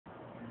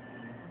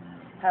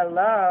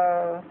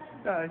Hello.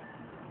 Hi.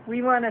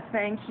 We want to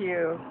thank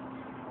you,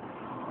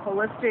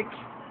 Holistic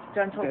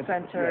Dental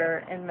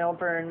Center in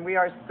Melbourne. We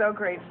are so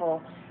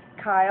grateful.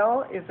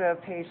 Kyle is a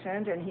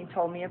patient, and he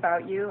told me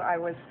about you. I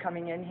was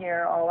coming in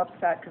here all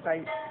upset because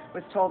I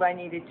was told I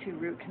needed 2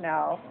 root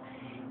canals,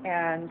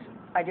 and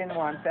I didn't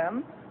want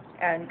them.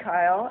 And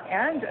Kyle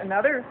and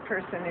another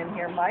person in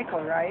here,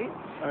 Michael, right?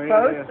 Oh,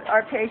 yeah, Both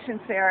are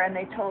patients there, and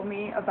they told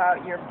me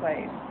about your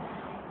place.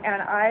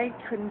 And I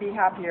couldn't be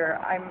happier.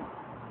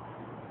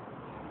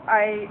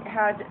 I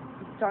had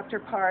Dr.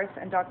 Parth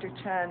and Dr.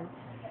 Chen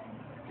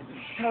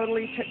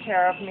totally took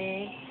care of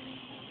me,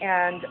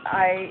 and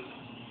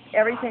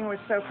everything was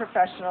so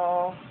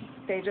professional.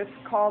 They just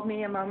called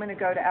me a moment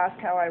ago to ask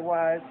how I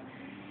was,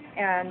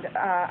 and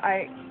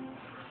I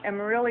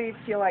really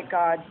feel like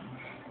God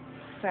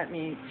sent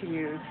me to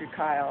you through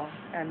Kyle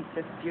and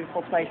this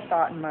beautiful place,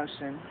 Thought in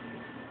Motion.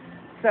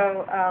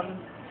 So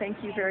thank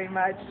you very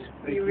much.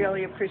 We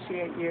really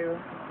appreciate you.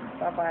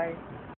 Bye-bye.